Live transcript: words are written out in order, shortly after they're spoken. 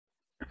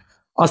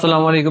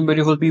Assalamu alaikum,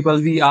 beautiful people.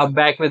 We are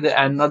back with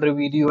another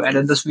video, and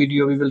in this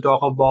video, we will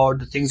talk about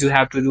the things you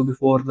have to do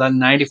before the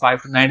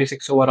 95 to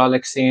 96 overall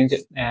exchange,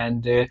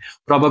 and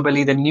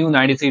probably the new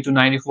 93 to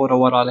 94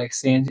 overall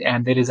exchange.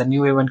 And there is a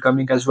new event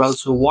coming as well.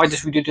 So, watch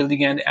this video till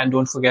the end, and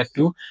don't forget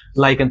to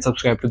like and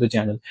subscribe to the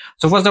channel.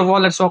 So, first of all,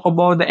 let's talk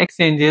about the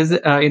exchanges.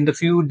 In the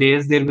few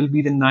days, there will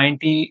be the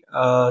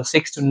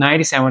 96 to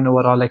 97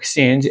 overall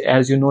exchange.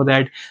 As you know,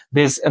 that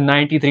this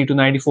 93 to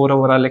 94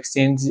 overall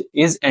exchange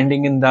is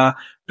ending in the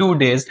 2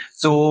 days.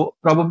 So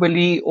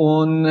probably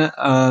on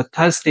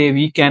Thursday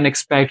we can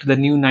expect the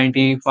new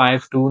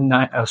 95 to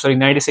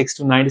 96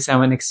 to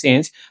 97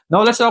 exchange.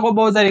 Now let's talk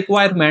about the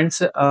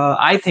requirements.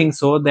 I think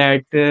so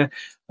that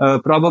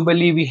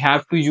probably we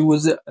have to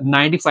use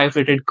 95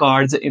 rated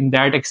cards in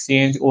that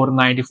exchange or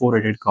 94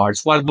 rated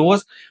cards. For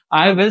those,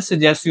 I will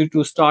suggest you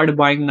to start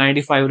buying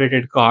 95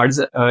 rated cards.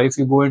 If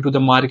you go into the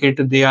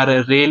market, they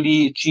are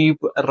really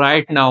cheap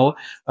right now.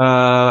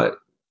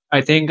 I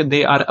think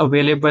they are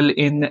available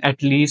in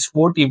at least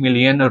 40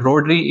 million.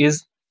 Rodri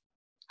is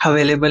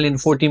available in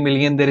 40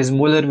 million. There is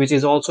Muller, which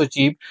is also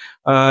cheap.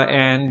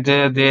 And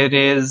there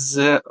is,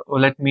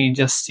 let me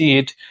just see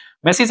it.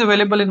 Messi is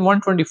available in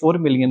 124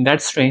 million.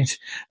 That's strange.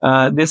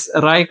 This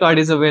Rai card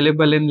is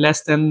available in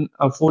less than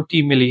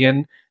 40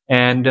 million.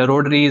 And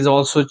Rodri is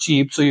also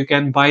cheap. So you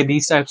can buy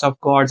these types of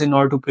cards in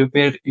order to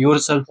prepare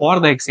yourself for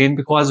the exchange,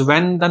 because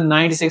when the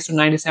 96 to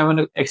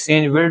 97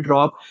 exchange will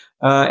drop,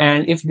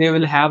 and if they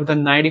will have the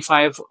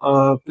 95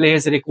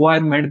 players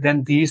requirement,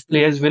 then these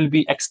players will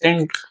be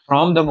extinct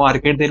from the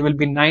market. There will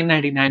be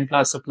 999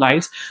 plus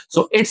supplies.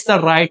 So it's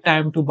the right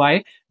time to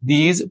buy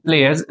these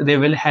players. They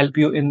will help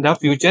you in the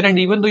future. And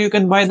even though you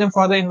can buy them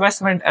for the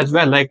investment as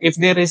well, like if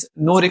there is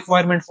no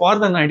requirement for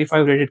the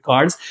 95 rated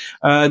cards,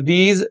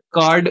 these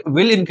card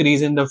will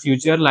increase in the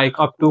future, like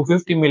up to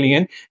 50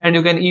 million. And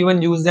you can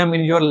even use them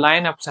in your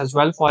lineups as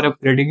well for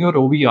upgrading your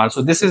OVR.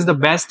 So this is the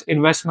best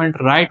investment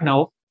right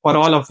now for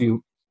all of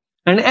you.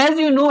 And as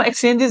you know,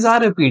 exchanges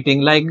are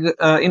repeating. Like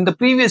in the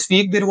previous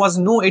week, there was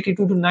no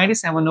 82 to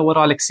 97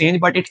 overall exchange,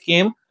 but it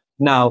came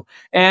now.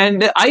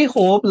 And I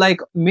hope,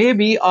 like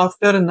maybe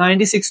after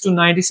 96 to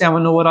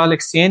 97 overall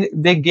exchange,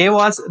 they gave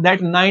us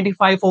that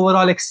 95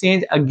 overall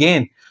exchange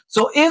again.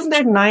 So if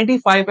that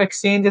 95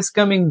 exchange is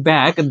coming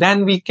back,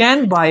 then we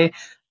can buy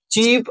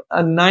cheap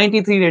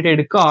 93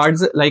 rated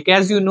cards. Like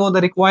as you know,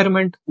 the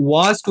requirement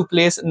was to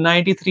place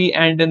 93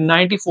 and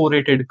 94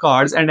 rated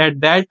cards, and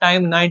at that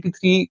time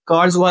 93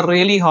 cards were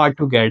really hard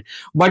to get.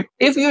 But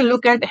if you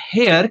look at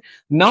here,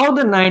 now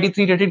the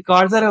 93 rated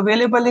cards are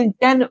available in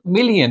 10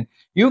 million.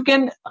 You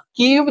can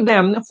keep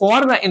them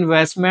for the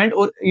investment,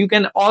 or you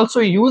can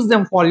also use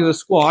them for your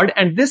squad,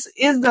 and this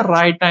is the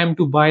right time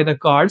to buy the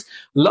cards.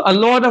 A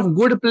lot of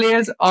good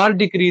players are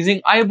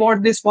decreasing. I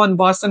bought this one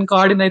Boston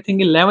card in, I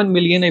think, 11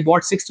 million. I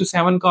bought 6 to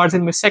 7 cards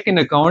in my second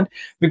account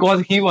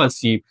because he was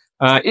cheap.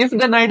 If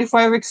the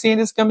 95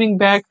 exchange is coming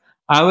back,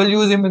 I will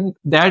use him in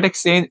that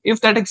exchange.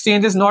 If that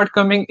exchange is not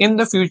coming in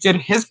the future,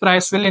 his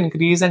price will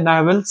increase and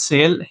I will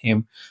sell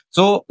him.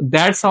 So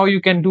that's how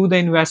you can do the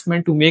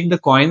investment to make the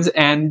coins.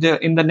 And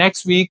in the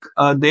next week,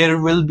 there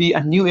will be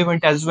a new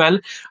event as well,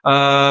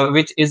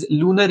 which is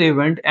Lunar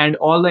event. And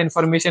all the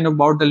information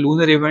about the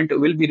Lunar event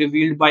will be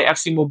revealed by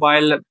FC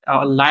Mobile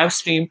live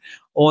stream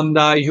on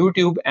the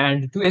YouTube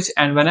and Twitch.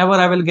 And whenever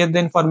I will get the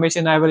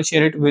information, I will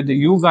share it with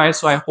you guys.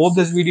 So I hope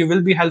this video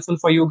will be helpful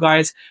for you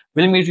guys.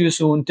 We'll meet you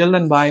soon. Till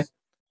then, bye.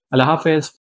 Allah Hafiz.